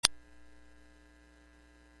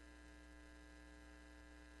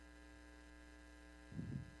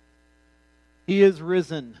He is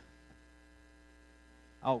risen.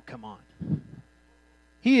 Oh, come on.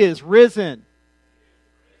 He is risen.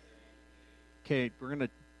 Okay, we're going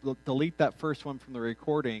to delete that first one from the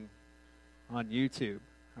recording on YouTube.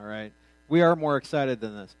 All right? We are more excited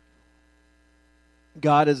than this.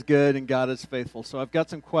 God is good and God is faithful. So I've got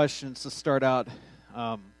some questions to start out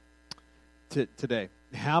today.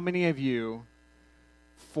 How many of you,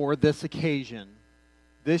 for this occasion,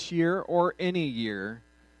 this year or any year,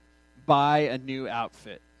 buy a new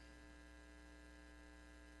outfit?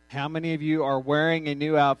 How many of you are wearing a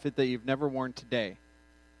new outfit that you've never worn today?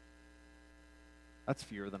 That's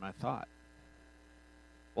fewer than I thought.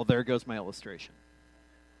 Well, there goes my illustration.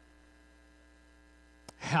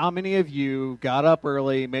 How many of you got up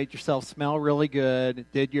early, made yourself smell really good,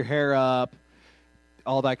 did your hair up,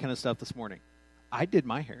 all that kind of stuff this morning? I did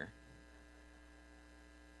my hair.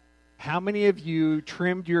 How many of you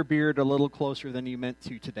trimmed your beard a little closer than you meant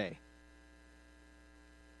to today?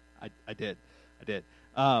 I did.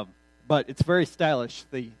 But it's very stylish,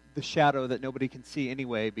 the shadow that nobody can see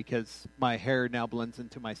anyway, because my hair now blends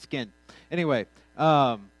into my skin. Anyway,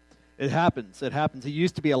 it happens. It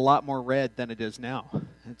used to be a lot more red than it is now.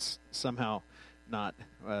 It's somehow not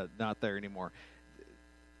there anymore.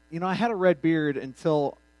 You know, I had a red beard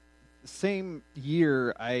until the same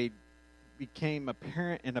year I became a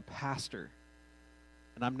parent and a pastor.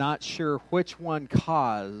 And I'm not sure which one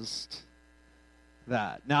caused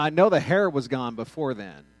that. Now, I know the hair was gone before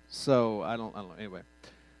then, so I don't know. Anyway,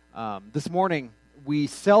 this morning we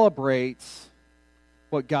celebrate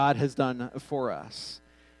what God has done for us.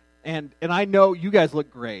 And I know you guys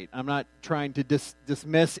look great. I'm not trying to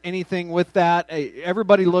dismiss anything with that.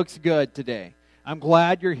 Everybody looks good today. I'm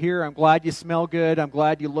glad you're here. I'm glad you smell good. I'm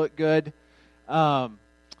glad you look good.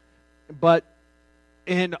 But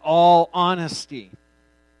in all honesty,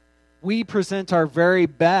 we present our very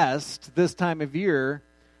best this time of year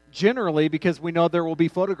generally because we know there will be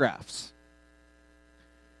photographs.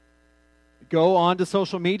 Go on to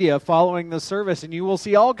social media following the service and you will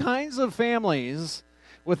see all kinds of families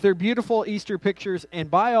with their beautiful Easter pictures, and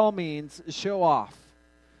by all means, show off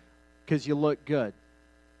because you look good.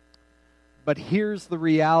 But here's the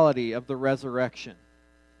reality of the resurrection.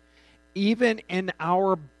 Even in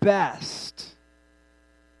our best,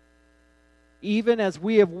 even as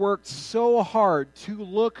we have worked so hard to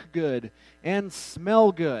look good and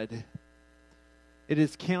smell good, it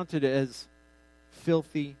is counted as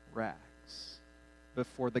filthy rags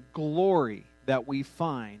before the glory that we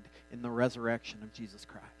find in the resurrection of Jesus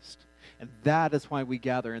Christ. And that is why we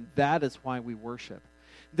gather, and that is why we worship.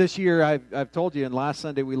 This year, I've told you, and last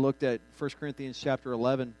Sunday we looked at 1 Corinthians chapter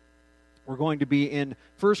 11. We're going to be in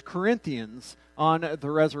 1 Corinthians on the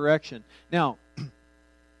resurrection. Now,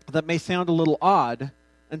 that may sound a little odd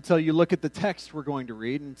until you look at the text we're going to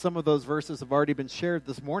read, and some of those verses have already been shared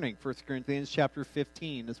this morning. 1 Corinthians chapter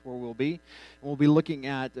 15 is where we'll be. And we'll be looking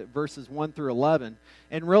at verses 1 through 11.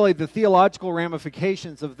 And really, the theological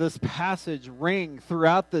ramifications of this passage ring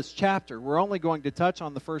throughout this chapter. We're only going to touch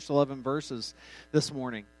on the first 11 verses this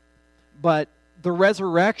morning. But the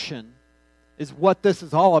resurrection is what this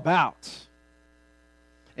is all about.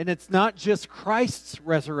 And it's not just Christ's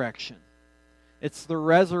resurrection. It's the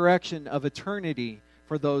resurrection of eternity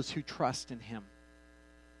for those who trust in Him.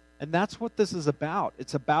 And that's what this is about.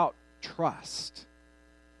 It's about trust.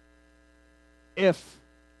 If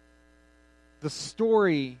the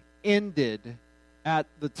story ended at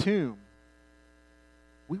the tomb,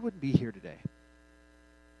 we wouldn't be here today.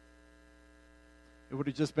 It would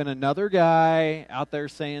have just been another guy out there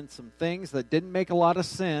saying some things that didn't make a lot of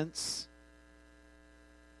sense,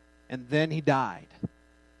 and then he died.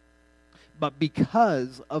 But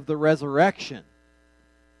because of the resurrection,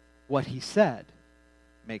 what he said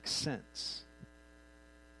makes sense.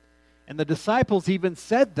 And the disciples even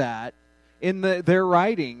said that in their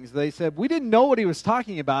writings. They said, we didn't know what he was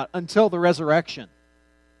talking about until the resurrection.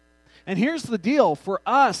 And here's the deal for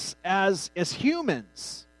us as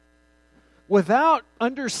humans. Without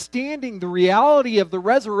understanding the reality of the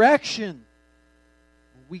resurrection,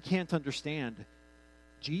 we can't understand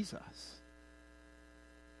Jesus.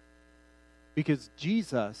 Because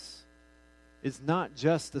Jesus is not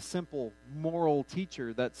just a simple moral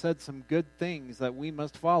teacher that said some good things that we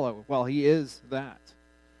must follow. Well, he is that.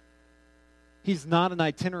 He's not an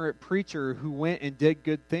itinerant preacher who went and did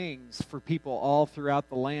good things for people all throughout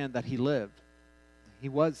the land that he lived. He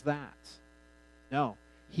was that. No,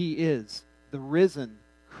 he is the risen,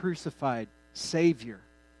 crucified Savior.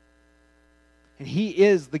 And he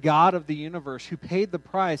is the God of the universe who paid the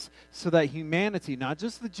price so that humanity, not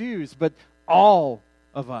just the Jews, but all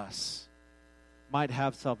of us, might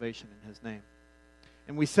have salvation in his name.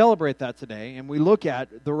 And we celebrate that today, and we look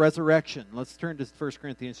at the resurrection. Let's turn to 1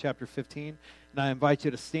 Corinthians chapter 15, and I invite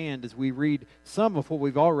you to stand as we read some of what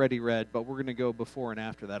we've already read, but we're going to go before and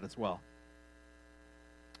after that as well.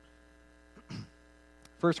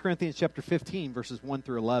 1 Corinthians chapter 15, verses 1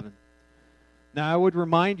 through 11. Now I would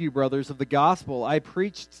remind you, brothers, of the gospel I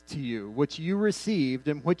preached to you, which you received,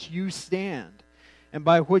 in which you stand, and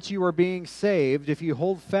by which you are being saved, if you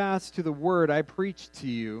hold fast to the word I preached to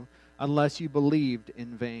you, unless you believed in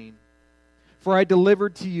vain. For I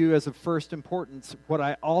delivered to you as of first importance what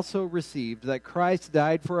I also received, that Christ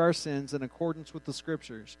died for our sins in accordance with the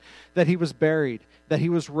Scriptures, that he was buried, that he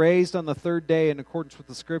was raised on the third day in accordance with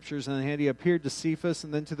the Scriptures, and that he appeared to Cephas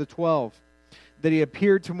and then to the 12, that he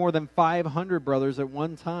appeared to more than 500 brothers at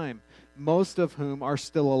one time, most of whom are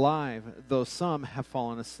still alive, though some have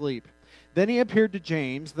fallen asleep. Then he appeared to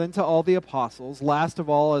James, then to all the apostles. Last of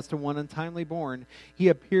all, as to one untimely born, he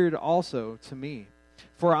appeared also to me.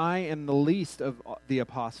 For I am the least of the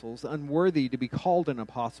apostles, unworthy to be called an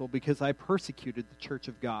apostle, because I persecuted the church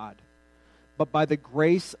of God. But by the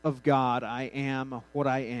grace of God I am what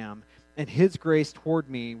I am, and his grace toward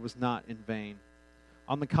me was not in vain.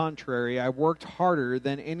 On the contrary, I worked harder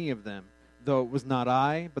than any of them, though it was not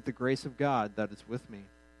I, but the grace of God that is with me.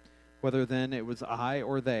 Whether then it was I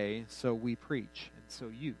or they, so we preach, and so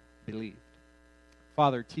you believed.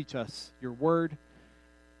 Father, teach us your word,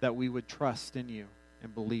 that we would trust in you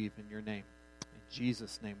and believe in your name. In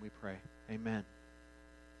Jesus' name we pray. Amen.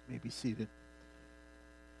 You may be seated.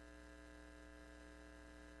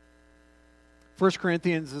 1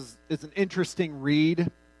 Corinthians is an interesting read.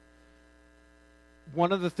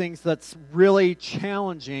 One of the things that's really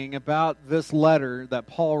challenging about this letter that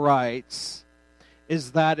Paul writes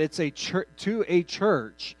is that it's to a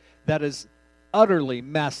church that is utterly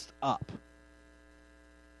messed up.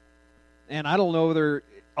 And I don't know whether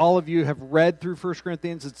all of you have read through 1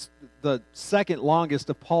 Corinthians. It's the second longest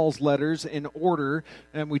of Paul's letters in order,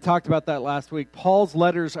 and we talked about that last week. Paul's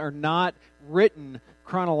letters are not written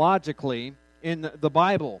chronologically in the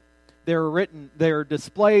Bible. They're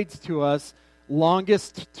displayed to us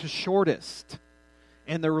longest to shortest.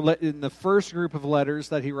 And in the first group of letters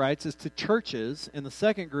that he writes is to churches, and the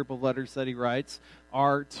second group of letters that he writes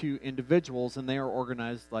are to individuals, and they are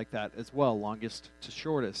organized like that as well, longest to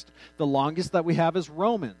shortest. The longest that we have is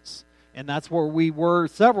Romans, and that's where we were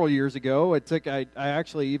several years ago. I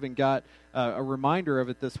actually even got a reminder of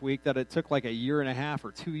it this week that it took like a year and a half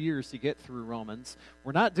or 2 years to get through Romans.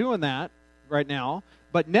 We're not doing that right now,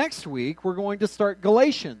 but next week we're going to start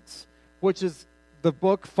Galatians, which is the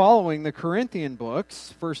book following the Corinthian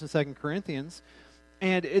books, 1st and 2nd Corinthians,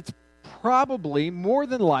 and it's probably, more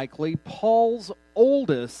than likely, Paul's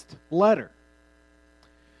oldest letter.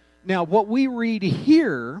 Now, what we read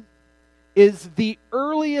here is the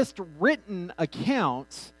earliest written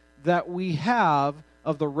accounts that we have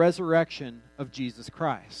of the resurrection of Jesus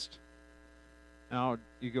Christ. Now,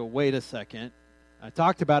 you go, wait a second. I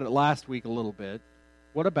talked about it last week a little bit.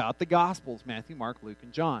 What about the Gospels, Matthew, Mark, Luke,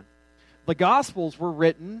 and John? The Gospels were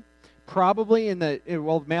written probably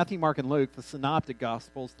Matthew, Mark, and Luke, the synoptic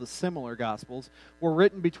Gospels, the similar Gospels, were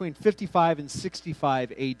written between 55 and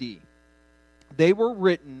 65 A.D. They were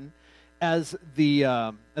written as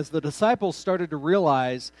the disciples started to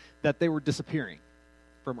realize that they were disappearing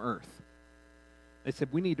from earth. They said,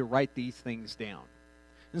 we need to write these things down.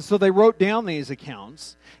 And so they wrote down these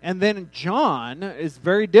accounts. And then John is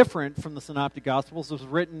very different from the synoptic Gospels. It was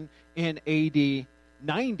written in A.D.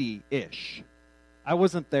 90-ish. I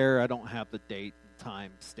wasn't there. I don't have the date and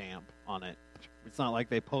time stamp on it. It's not like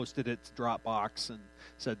they posted it to Dropbox and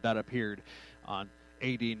said that appeared on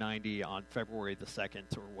AD 90 on February the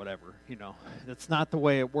 2nd or whatever. That's not the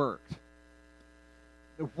way it worked.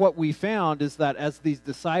 What we found is that as these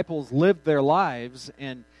disciples lived their lives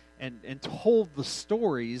and told the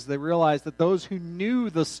stories, they realized that those who knew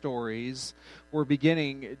the stories were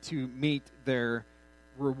beginning to meet their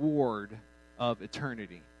reward of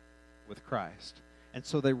eternity with Christ. And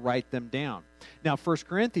so they write them down. Now, 1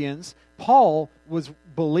 Corinthians, Paul was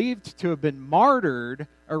believed to have been martyred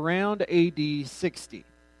around AD 60.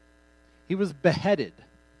 He was beheaded.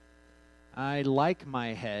 I like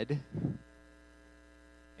my head.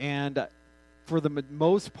 And for the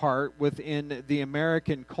most part, within the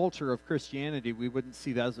American culture of Christianity, we wouldn't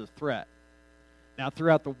see that as a threat. Now,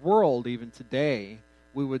 throughout the world, even today,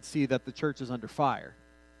 we would see that the church is under fire.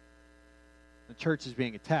 The church is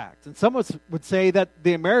being attacked. And some would say that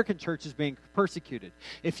the American church is being persecuted.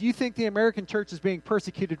 If you think the American church is being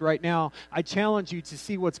persecuted right now, I challenge you to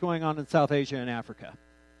see what's going on in South Asia and Africa.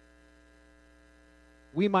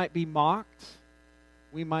 We might be mocked.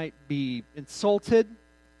 We might be insulted.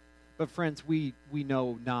 But friends, we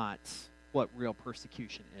know not what real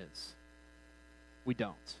persecution is. We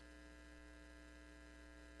don't.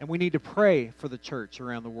 And we need to pray for the church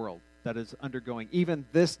around the world that is undergoing, even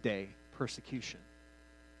this day, persecution,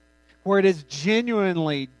 where it is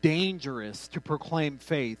genuinely dangerous to proclaim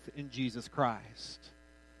faith in Jesus Christ.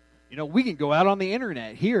 You know, we can go out on the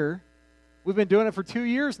internet here. We've been doing it for 2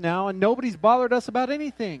 years now, and nobody's bothered us about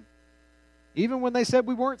anything. Even when they said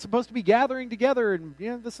we weren't supposed to be gathering together and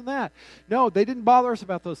this and that. No, they didn't bother us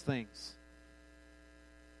about those things.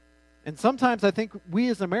 And sometimes I think we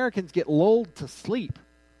as Americans get lulled to sleep,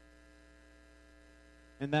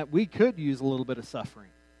 and that we could use a little bit of suffering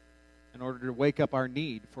in order to wake up our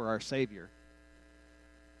need for our Savior.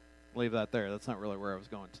 Leave that there. That's not really where I was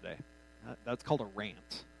going today. That's called a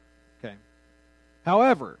rant. Okay.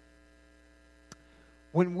 However,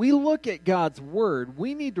 when we look at God's Word,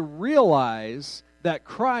 we need to realize that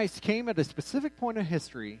Christ came at a specific point in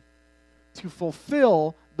history to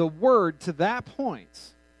fulfill the Word to that point.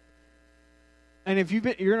 And if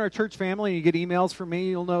you're in our church family and you get emails from me,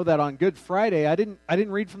 you'll know that on Good Friday, I didn't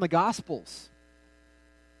read from the Gospels.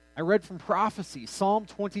 I read from prophecy, Psalm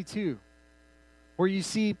 22, where you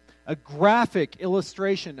see a graphic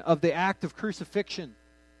illustration of the act of crucifixion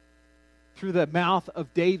through the mouth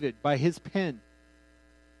of David by his pen.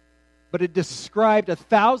 But it described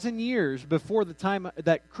 1,000 years before the time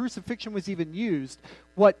that crucifixion was even used,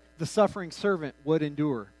 what the suffering servant would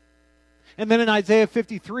endure. And then in Isaiah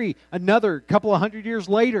 53, another couple of hundred years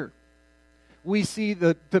later, we see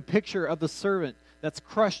the picture of the servant that's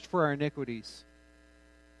crushed for our iniquities.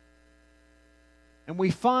 And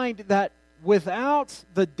we find that without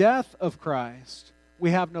the death of Christ,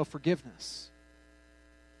 we have no forgiveness.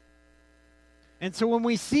 And so when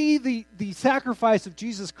we see the sacrifice of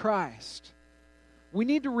Jesus Christ, we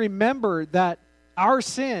need to remember that our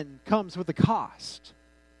sin comes with a cost,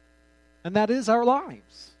 and that is our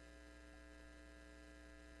lives.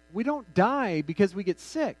 We don't die because we get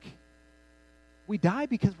sick. We die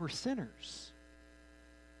because we're sinners.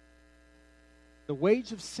 The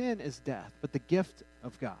wage of sin is death, but the gift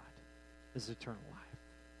of God is eternal life.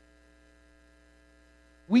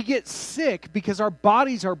 We get sick because our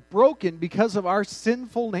bodies are broken because of our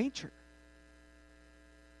sinful nature.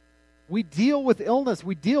 We deal with illness,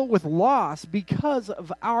 we deal with loss because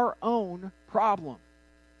of our own problem.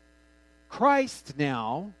 Christ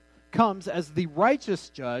now comes as the righteous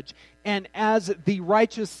judge, and as the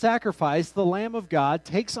righteous sacrifice, the Lamb of God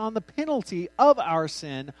takes on the penalty of our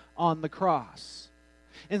sin on the cross.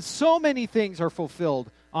 And so many things are fulfilled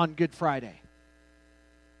on Good Friday.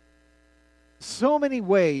 So many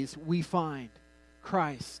ways we find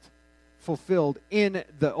Christ fulfilled in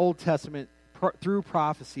the Old Testament through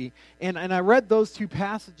prophecy. And I read those two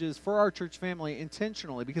passages for our church family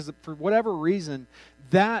intentionally because for whatever reason,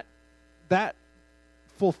 that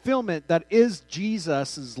fulfillment that is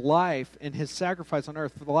Jesus' life and his sacrifice on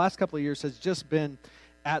earth for the last couple of years has just been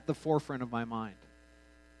at the forefront of my mind.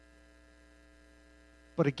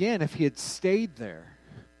 But again, if he had stayed there,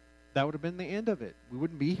 that would have been the end of it. We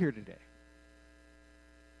wouldn't be here today.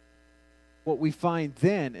 What we find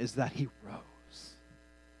then is that he rose.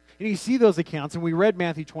 And you see those accounts, and we read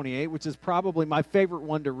Matthew 28, which is probably my favorite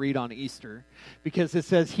one to read on Easter, because it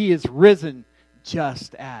says he is risen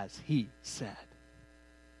just as he said.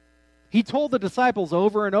 He told the disciples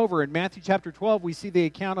over and over. In Matthew chapter 12, we see the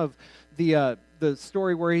account of the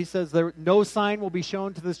story where he says, no sign will be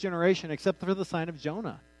shown to this generation except for the sign of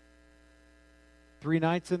Jonah. 3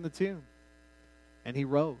 nights in the tomb. And he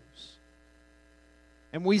rose.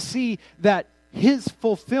 And we see that his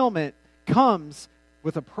fulfillment comes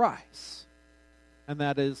with a price. And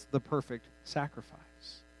that is the perfect sacrifice.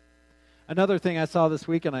 Another thing I saw this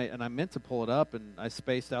week, and I meant to pull it up, and I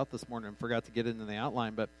spaced out this morning and forgot to get it in the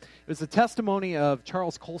outline, but it was a testimony of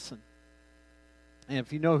Charles Colson. And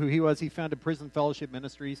if you know who he was, he founded Prison Fellowship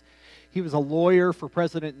Ministries. He was a lawyer for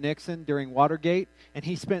President Nixon during Watergate, and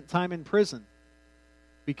he spent time in prison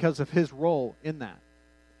because of his role in that.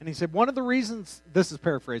 And he said, one of the reasons, this is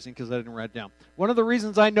paraphrasing because I didn't write it down, one of the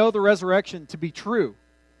reasons I know the resurrection to be true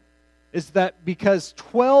is that because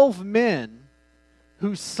 12 men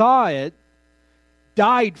who saw it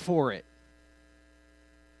died for it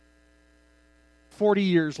 40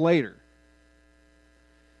 years later.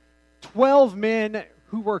 12 men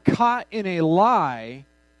who were caught in a lie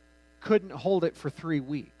couldn't hold it for 3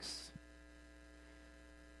 weeks.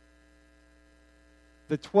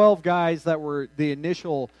 The 12 guys that were the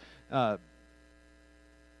initial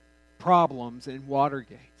problems in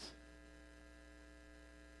Watergate.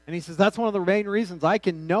 And he says, that's one of the main reasons I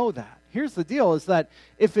can know that. Here's the deal, is that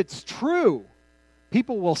if it's true,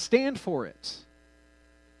 people will stand for it.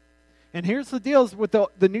 And here's the deal with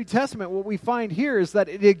the New Testament. What we find here is that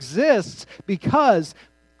it exists because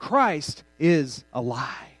Christ is alive.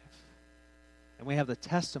 And we have the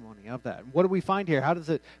testimony of that. And what do we find here? How does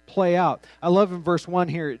it play out? I love in verse 1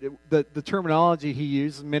 here, the terminology he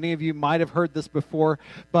uses. Many of you might have heard this before,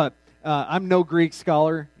 but I'm no Greek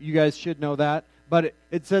scholar. You guys should know that. But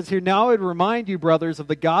it says here, now I would remind you, brothers, of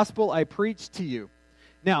the gospel I preached to you.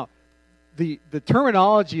 Now, the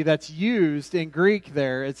terminology that's used in Greek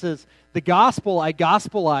there, it says, the gospel I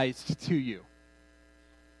gospelized to you.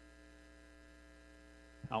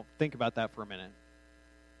 Now, think about that for a minute.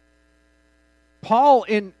 Paul,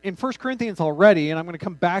 in 1 Corinthians already, and I'm going to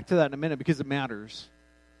come back to that in a minute because it matters,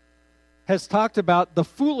 has talked about the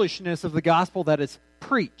foolishness of the gospel that is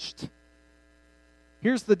preached.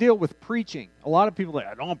 Here's the deal with preaching. A lot of people are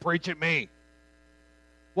like, don't preach at me.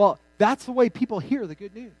 Well, that's the way people hear the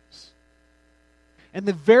good news. And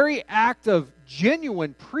the very act of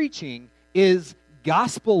genuine preaching is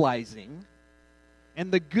gospelizing.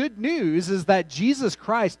 And the good news is that Jesus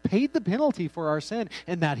Christ paid the penalty for our sin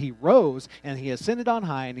and that he rose and he ascended on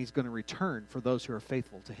high and he's going to return for those who are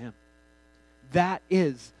faithful to him. That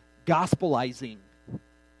is gospelizing.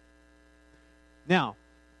 Now,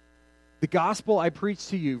 the gospel I preached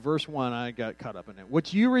to you, verse 1, I got caught up in it,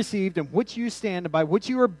 which you received and which you stand by, which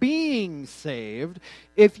you are being saved,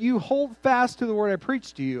 if you hold fast to the word I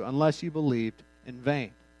preached to you, unless you believed in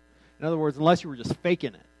vain. In other words, unless you were just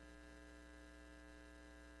faking it.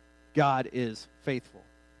 God is faithful.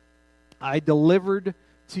 I delivered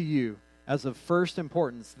to you as of first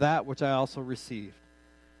importance that which I also received.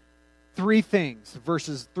 3 things,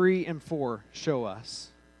 verses 3 and 4 show us.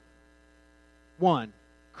 1,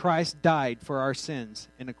 Christ died for our sins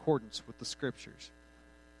in accordance with the Scriptures.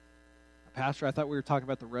 Pastor, I thought we were talking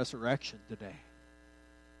about the resurrection today.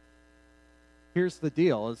 Here's the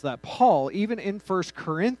deal, is that Paul, even in 1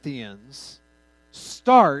 Corinthians,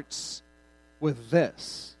 starts with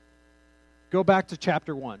this. Go back to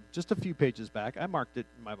chapter 1, just a few pages back. I marked it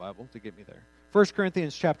in my Bible to get me there. 1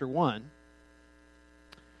 Corinthians chapter 1,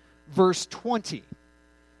 verse 20.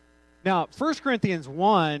 Now, 1 Corinthians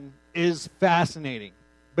 1 is fascinating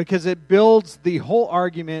because it builds the whole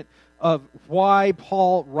argument of why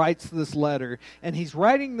Paul writes this letter. And he's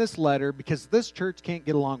writing this letter because this church can't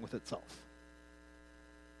get along with itself.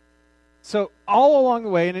 So all along the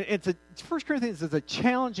way, and 1 Corinthians is a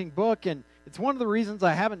challenging book, and it's one of the reasons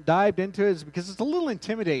I haven't dived into it is because it's a little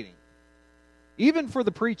intimidating, even for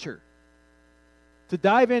the preacher, to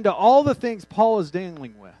dive into all the things Paul is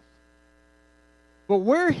dealing with. But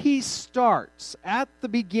where he starts at the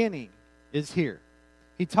beginning is here.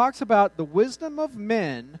 He talks about the wisdom of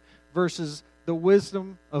men versus the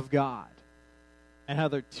wisdom of God, and how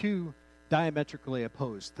they're two diametrically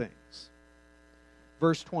opposed things.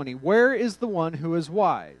 Verse 20, where is the one who is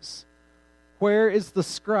wise? Where is the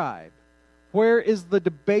scribe? Where is the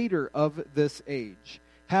debater of this age?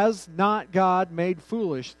 Has not God made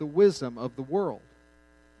foolish the wisdom of the world?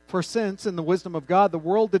 For since in the wisdom of God the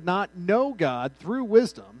world did not know God through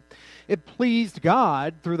wisdom, it pleased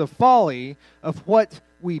God through the folly of what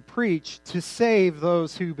we preach to save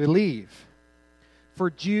those who believe. For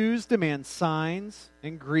Jews demand signs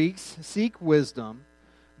and Greeks seek wisdom,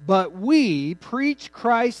 but we preach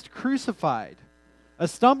Christ crucified, a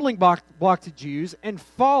stumbling block to Jews and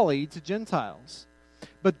folly to Gentiles.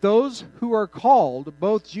 But those who are called,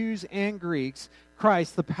 both Jews and Greeks,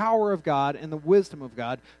 Christ, the power of God and the wisdom of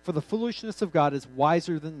God, for the foolishness of God is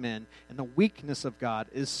wiser than men, and the weakness of God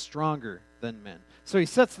is stronger than men. So he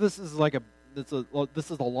sets this as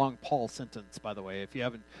this is a long Paul sentence, by the way. If you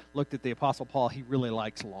haven't looked at the Apostle Paul, he really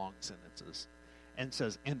likes long sentences. And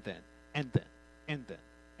says, and then, and then, and then,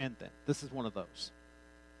 and then. This is one of those.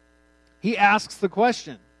 He asks the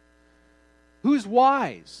question, who's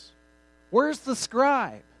wise? Where's the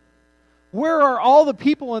scribe? Where are all the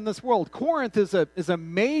people in this world? Corinth is a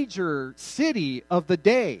major city of the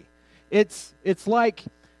day. It's like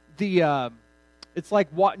New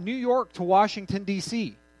York to Washington,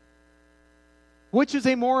 D.C. Which is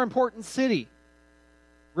a more important city?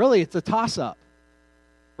 Really, it's a toss-up,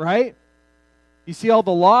 right? You see all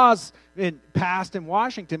the laws passed in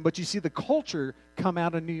Washington, but you see the culture come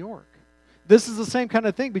out of New York. This is the same kind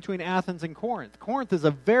of thing between Athens and Corinth. Corinth is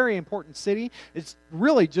a very important city. It's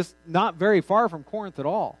really just not very far from Corinth at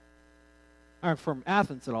all. Or from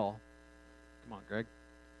Athens at all. Come on, Greg.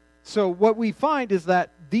 So what we find is that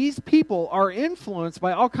these people are influenced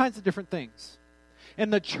by all kinds of different things.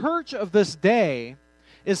 And the church of this day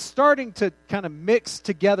is starting to kind of mix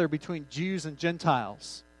together between Jews and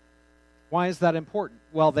Gentiles. Why is that important?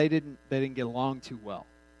 Well, they didn't get along too well.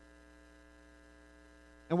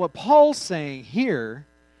 And what Paul's saying here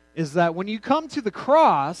is that when you come to the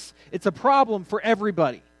cross, it's a problem for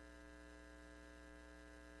everybody.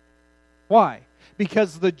 Why?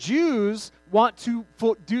 Because the Jews want to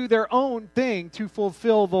do their own thing to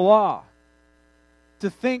fulfill the law. To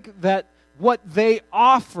think that what they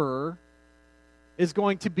offer is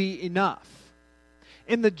going to be enough.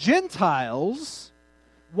 And the Gentiles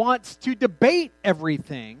want to debate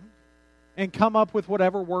everything and come up with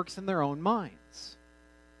whatever works in their own minds.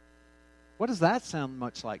 What does that sound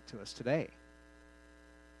much like to us today?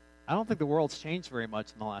 I don't think the world's changed very much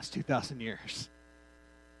in the last 2,000 years.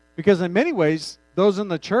 Because in many ways, those in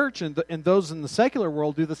the church and those in the secular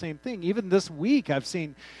world do the same thing. Even this week, I've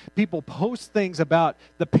seen people post things about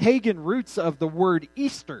the pagan roots of the word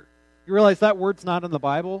Easter. You realize that word's not in the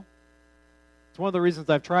Bible? It's one of the reasons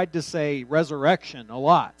I've tried to say resurrection a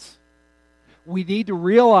lot. We need to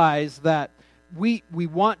realize that we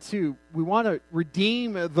want to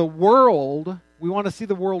redeem the world. We want to see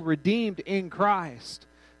the world redeemed in Christ.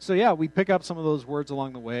 So yeah, we pick up some of those words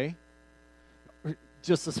along the way.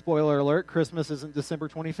 Just a spoiler alert, Christmas isn't December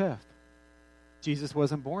 25th. Jesus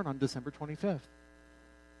wasn't born on December 25th.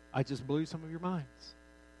 I just blew some of your minds.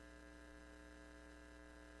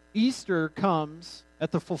 Easter comes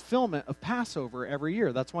at the fulfillment of Passover every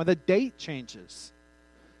year. That's why the date changes.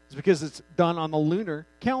 It's because it's done on the lunar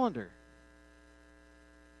calendar.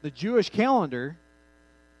 The Jewish calendar,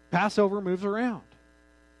 Passover moves around.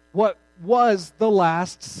 What was the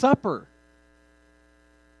Last Supper?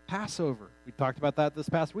 Passover. We talked about that this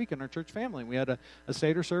past week in our church family. We had a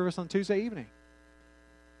Seder service on Tuesday evening.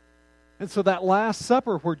 And so that Last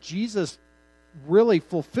Supper where Jesus really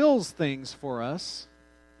fulfills things for us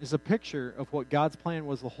is a picture of what God's plan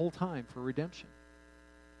was the whole time for redemption.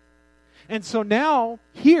 And so now,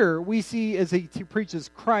 here we see as he preaches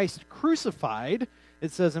Christ crucified,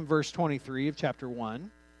 it says in verse 23 of chapter 1,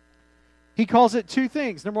 he calls it two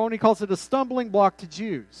things. Number one, he calls it a stumbling block to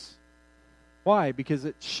Jews. Why? Because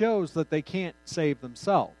it shows that they can't save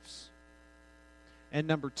themselves. And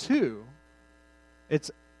number two,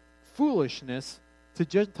 it's foolishness to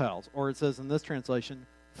Gentiles. Or it says in this translation,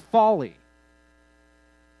 folly.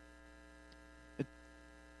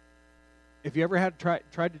 If you ever had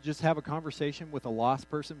tried to just have a conversation with a lost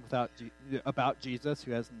person about Jesus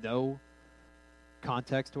who has no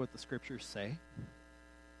context to what the Scriptures say,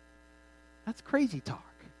 that's crazy talk.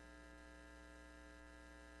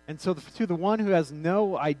 And so to the one who has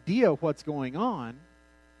no idea what's going on,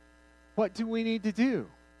 what do we need to do?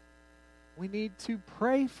 We need to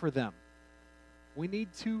pray for them. We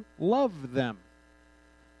need to love them.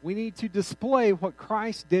 We need to display what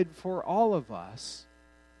Christ did for all of us,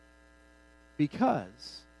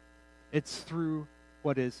 because it's through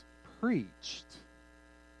what is preached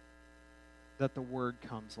that the word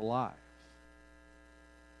comes alive.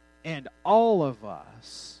 And all of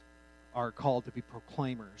us are called to be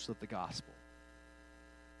proclaimers of the gospel.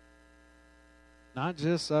 Not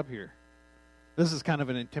just up here. This is kind of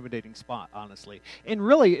an intimidating spot, honestly. And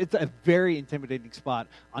really, it's a very intimidating spot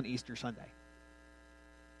on Easter Sunday.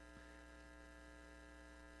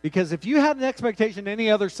 Because if you had an expectation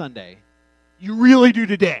any other Sunday, you really do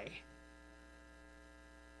today.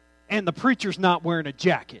 And the preacher's not wearing a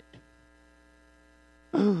jacket.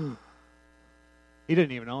 He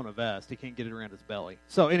didn't even own a vest. He can't get it around his belly.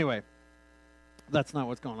 So anyway, that's not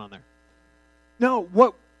what's going on there. No,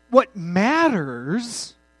 what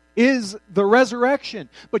matters is the resurrection.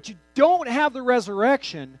 But you don't have the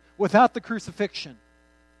resurrection without the crucifixion.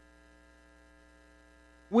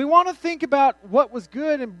 We want to think about what was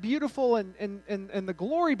good and beautiful and the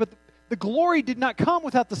glory, but the glory did not come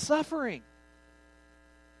without the suffering.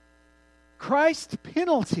 Christ's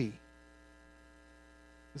penalty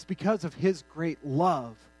is because of his great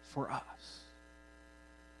love for us.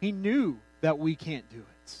 He knew that we can't do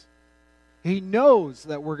it. He knows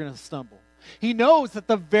that we're going to stumble. He knows that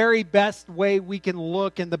the very best way we can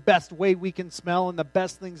look and the best way we can smell and the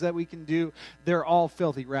best things that we can do, they're all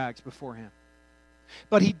filthy rags before him.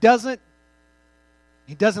 But he doesn't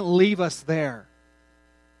leave us there.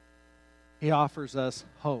 He offers us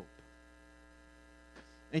hope.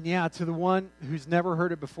 And yeah, to the one who's never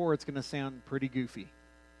heard it before, it's going to sound pretty goofy.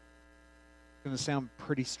 It's going to sound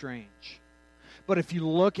pretty strange. But if you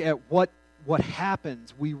look at what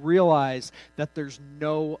happens, we realize that there's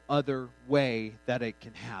no other way that it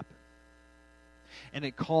can happen. And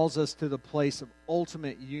it calls us to the place of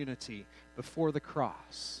ultimate unity before the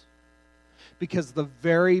cross. Because the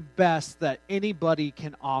very best that anybody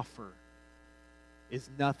can offer is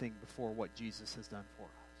nothing before what Jesus has done for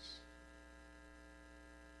us.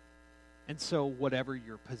 And so whatever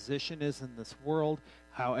your position is in this world,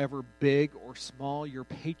 however big or small your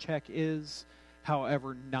paycheck is,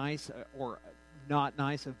 however nice or not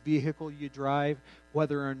nice a vehicle you drive,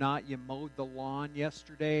 whether or not you mowed the lawn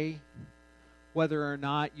yesterday, whether or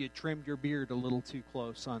not you trimmed your beard a little too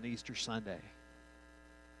close on Easter Sunday,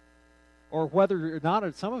 or whether or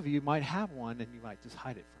not some of you might have one and you might just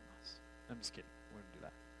hide it from us. I'm just kidding. We wouldn't do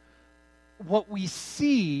that. What we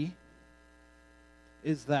see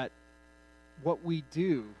is that what we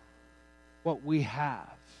do, what we have,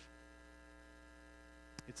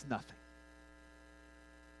 it's nothing.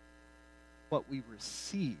 What we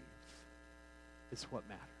receive is what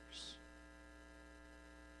matters.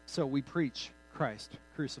 So we preach Christ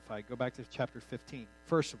crucified. Go back to chapter 15.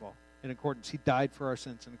 First of all, in accordance, he died for our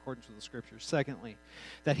sins in accordance with the Scriptures. Secondly,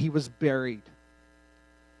 that he was buried.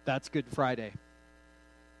 That's Good Friday.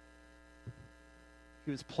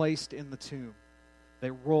 He was placed in the tomb.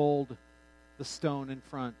 They rolled the stone in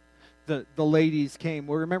front. The ladies came.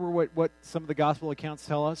 Well, remember what some of the gospel accounts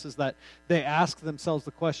tell us is that they asked themselves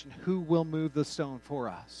the question, who will move the stone for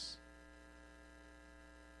us?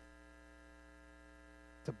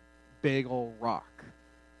 It's a big old rock.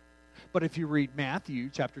 But if you read Matthew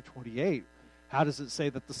chapter 28, how does it say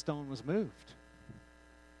that the stone was moved?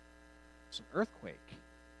 It's an earthquake.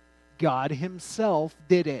 God himself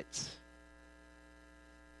did it.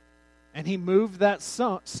 And he moved that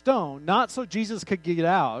stone, not so Jesus could get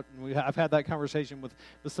out. And I've had that conversation with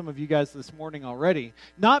some of you guys this morning already.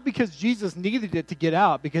 Not because Jesus needed it to get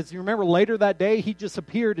out, because you remember later that day, he just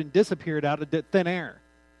appeared and disappeared out of thin air.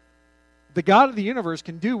 The God of the universe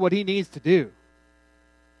can do what he needs to do.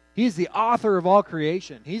 He's the author of all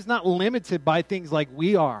creation. He's not limited by things like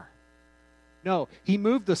we are. No, he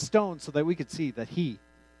moved the stone so that we could see that he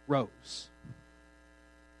rose.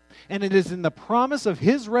 And it is in the promise of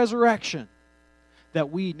his resurrection that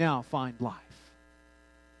we now find life.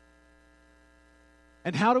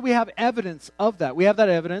 And how do we have evidence of that? We have that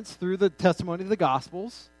evidence through the testimony of the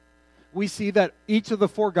Gospels. We see that each of the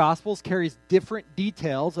 4 Gospels carries different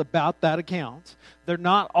details about that account. They're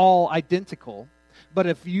not all identical. But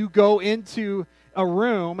if you go into a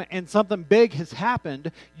room and something big has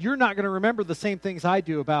happened, you're not going to remember the same things I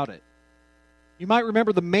do about it. You might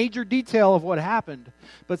remember the major detail of what happened,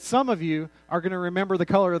 but some of you are going to remember the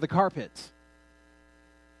color of the carpet.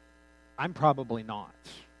 I'm probably not.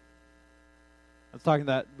 I was talking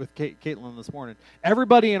that with Caitlin this morning.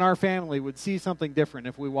 Everybody in our family would see something different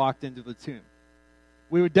if we walked into the tomb.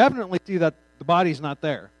 We would definitely see that the body's not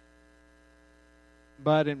there.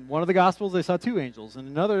 But in one of the Gospels, they saw 2 angels. In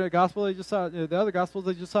another Gospel, they just saw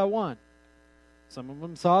 1. Some of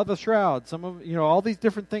them saw the shroud. Some of, all these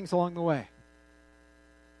different things along the way.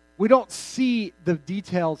 We don't see the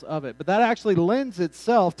details of it, but that actually lends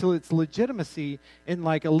itself to its legitimacy in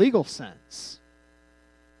like a legal sense.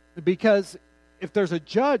 Because if there's a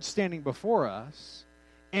judge standing before us,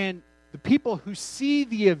 and the people who see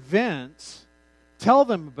the event tell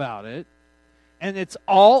them about it, and it's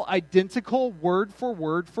all identical word for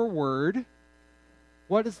word for word,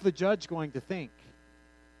 what is the judge going to think?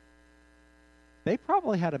 They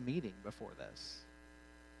probably had a meeting before this,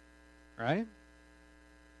 right?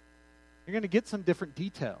 You're going to get some different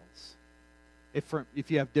details if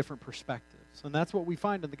you have different perspectives. And that's what we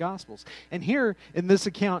find in the Gospels. And here in this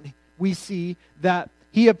account, we see that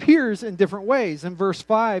he appears in different ways. In verse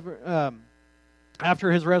 5,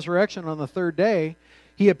 after his resurrection on the 3rd day,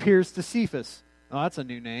 he appears to Cephas. Oh, that's a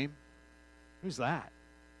new name. Who's that?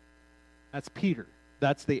 That's Peter.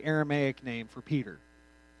 That's the Aramaic name for Peter.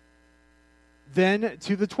 Then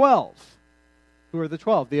to the 12. Who are the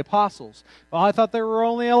 12? The apostles. Well, I thought there were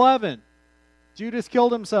only 11. Judas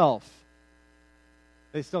killed himself.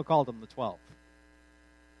 They still called him the 12.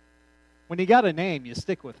 When you got a name, you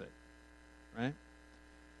stick with it, right?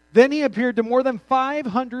 Then he appeared to more than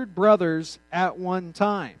 500 brothers at one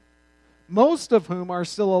time, most of whom are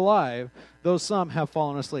still alive, though some have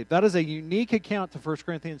fallen asleep. That is a unique account to 1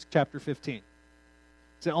 Corinthians chapter 15.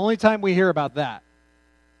 It's the only time we hear about that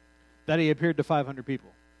he appeared to 500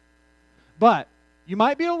 people. But you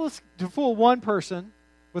might be able to fool one person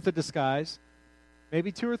with a disguise,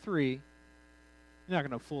 maybe 2 or 3. You're not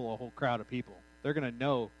going to fool a whole crowd of people. They're going to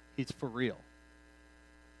know he's for real.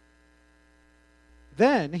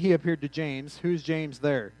 Then he appeared to James. Who's James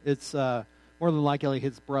there? It's more than likely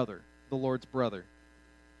his brother, the Lord's brother.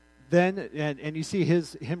 Then, and you see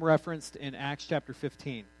him referenced in Acts chapter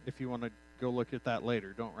 15, if you want to go look at that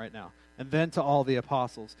later. Don't right now. And then to all the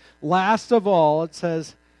apostles. Last of all, it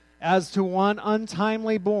says, as to one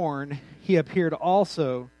untimely born, he appeared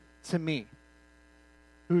also to me.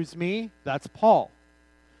 Who's me? That's Paul.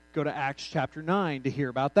 Go to Acts chapter 9 to hear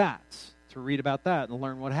about that, to read about that and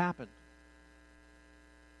learn what happened.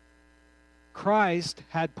 Christ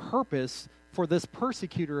had purpose for this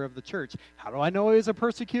persecutor of the church. How do I know he was a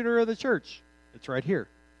persecutor of the church? It's right here.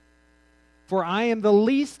 For I am the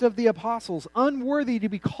least of the apostles, unworthy to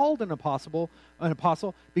be called an apostle,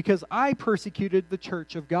 because I persecuted the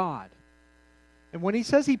church of God. And when he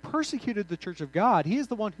says he persecuted the church of God, he is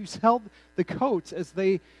the one who held the coats as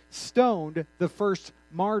they stoned the first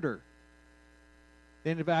martyr. The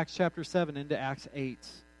end of Acts chapter 7 into Acts 8.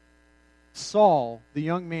 Saul, the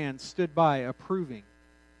young man, stood by approving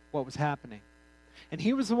what was happening. And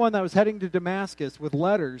he was the one that was heading to Damascus with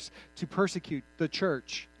letters to persecute the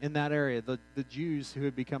church in that area, the Jews who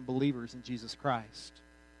had become believers in Jesus Christ.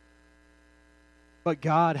 But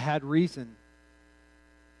God had reason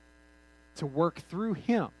to work through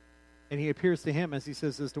him. And he appears to him, as he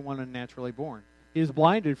says, as to one unnaturally born. He was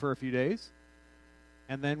blinded for a few days.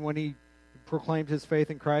 And then when he proclaimed his faith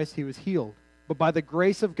in Christ, he was healed. But by the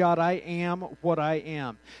grace of God, I am what I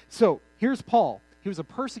am. So here's Paul. He was a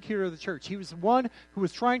persecutor of the church. He was one who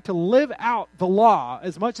was trying to live out the law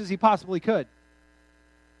as much as he possibly could.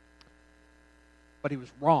 But he was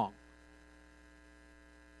wrong.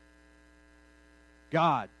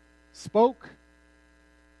 God spoke.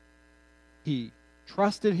 He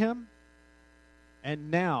trusted him.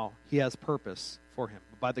 And now he has purpose for him.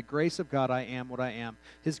 By the grace of God, I am what I am.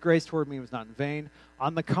 His grace toward me was not in vain.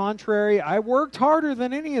 On the contrary, I worked harder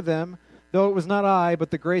than any of them, though it was not I,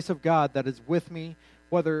 but the grace of God that is with me,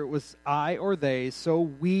 whether it was I or they, so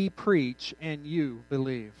we preach and you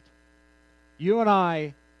believed. You and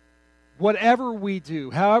I, whatever we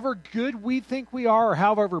do, however good we think we are, or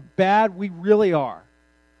however bad we really are,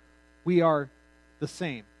 we are the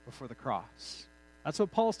same before the cross. That's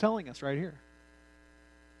what Paul's telling us right here.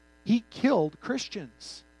 He killed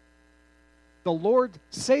Christians. The Lord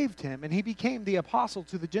saved him, and he became the apostle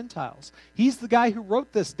to the Gentiles. He's the guy who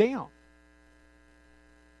wrote this down.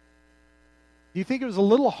 Do you think it was a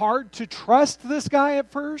little hard to trust this guy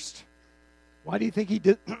at first? Why do you think he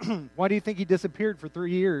did? Why do you think he disappeared for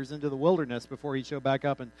 3 years into the wilderness before he showed back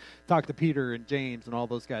up and talked to Peter and James and all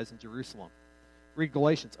those guys in Jerusalem? Read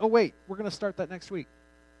Galatians. Oh wait, we're going to start that next week.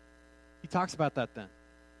 He talks about that then.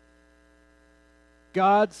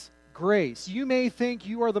 God's grace. You may think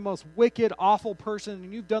you are the most wicked, awful person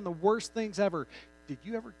and you've done the worst things ever. Did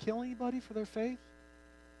you ever kill anybody for their faith?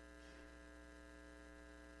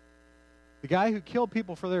 The guy who killed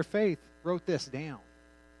people for their faith wrote this down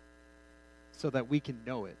so that we can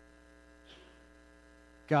know it.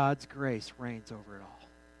 God's grace reigns over it all.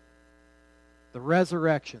 The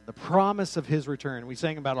resurrection, the promise of his return. We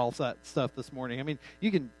sang about all that stuff this morning. I mean,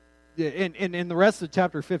 you can, in the rest of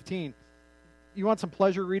chapter 15, you want some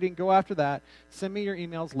pleasure reading, go after that. Send me your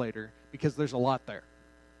emails later because there's a lot there.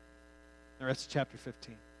 The rest of chapter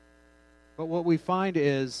 15. But what we find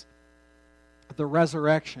is the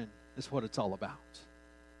resurrection is what it's all about.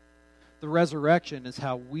 The resurrection is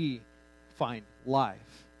how we find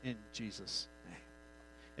life in Jesus' name.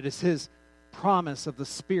 It is his promise of the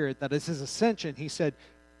Spirit that is his ascension. He said,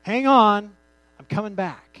 hang on, I'm coming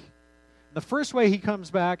back. The first way he comes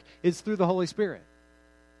back is through the Holy Spirit.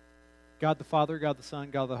 God the Father, God the Son,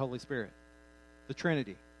 God the Holy Spirit. The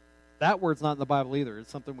Trinity. That word's not in the Bible either.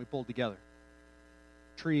 It's something we pulled together.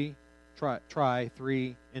 Tri,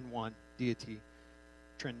 three in one, deity,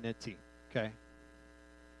 Trinity. Okay?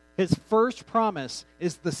 His first promise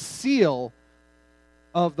is the seal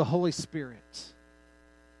of the Holy Spirit.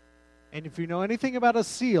 And if you know anything about a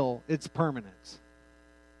seal, it's permanent.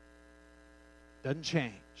 Doesn't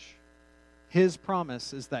change. His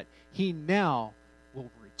promise is that he now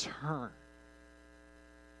will return.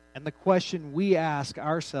 And the question we ask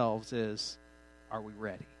ourselves is, are we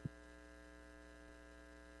ready?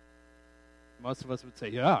 Most of us would say,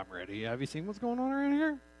 yeah, I'm ready. Have you seen what's going on around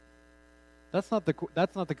here? That's not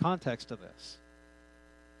the context of this.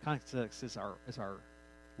 Context is our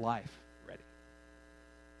life ready?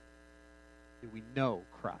 Do we know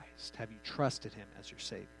Christ? Have you trusted him as your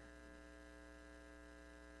Savior?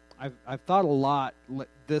 I've thought a lot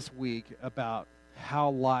this week about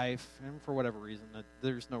how life, and for whatever reason,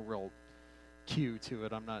 there's no real cue to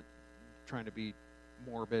it. I'm not trying to be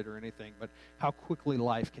morbid or anything, but how quickly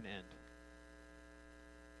life can end.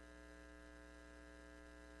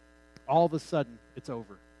 All of a sudden, it's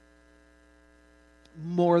over.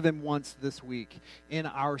 More than once this week in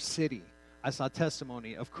our city, I saw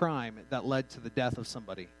testimony of crime that led to the death of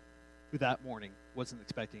somebody who that morning wasn't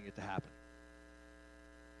expecting it to happen.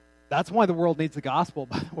 That's why the world needs the gospel,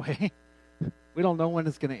 by the way. We don't know when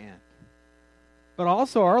it's going to end. But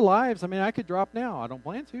also our lives, I mean, I could drop now. I don't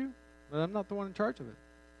plan to, but I'm not the one in charge of it.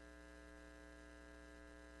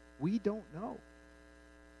 We don't know.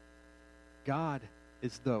 God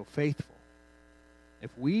is, though, faithful. If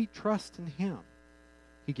we trust in him,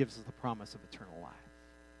 he gives us the promise of eternal life.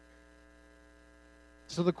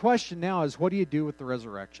 So the question now is, what do you do with the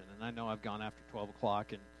resurrection? And I know I've gone after 12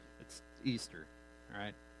 o'clock and it's Easter, all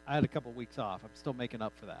right? I had a couple weeks off. I'm still making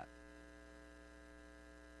up for that.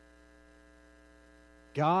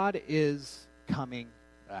 God is coming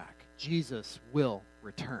back. Jesus will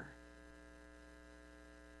return.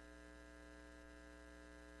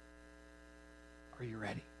 Are you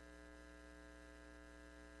ready?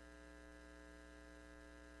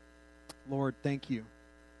 Lord, thank you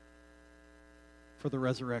for the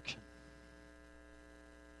resurrection.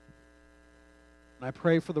 And I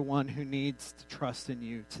pray for the one who needs to trust in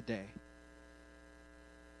you today.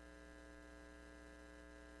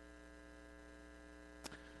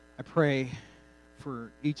 I pray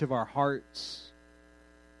for each of our hearts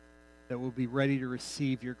that we'll be ready to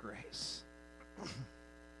receive your grace.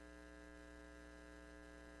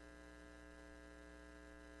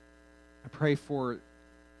 I pray for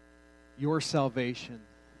your salvation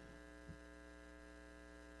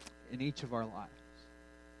in each of our lives.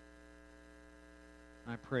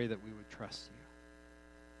 And I pray that we would trust you.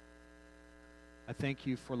 I thank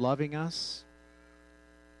you for loving us.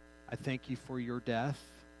 I thank you for your death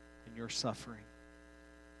and your suffering.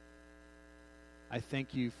 I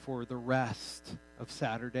thank you for the rest of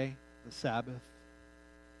Saturday, the Sabbath,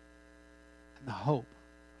 and the hope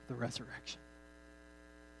of the resurrection.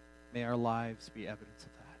 May our lives be evidence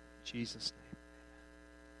of that. In Jesus' name, amen.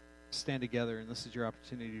 Stand together, and this is your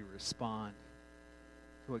opportunity to respond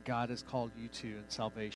to what God has called you to in salvation.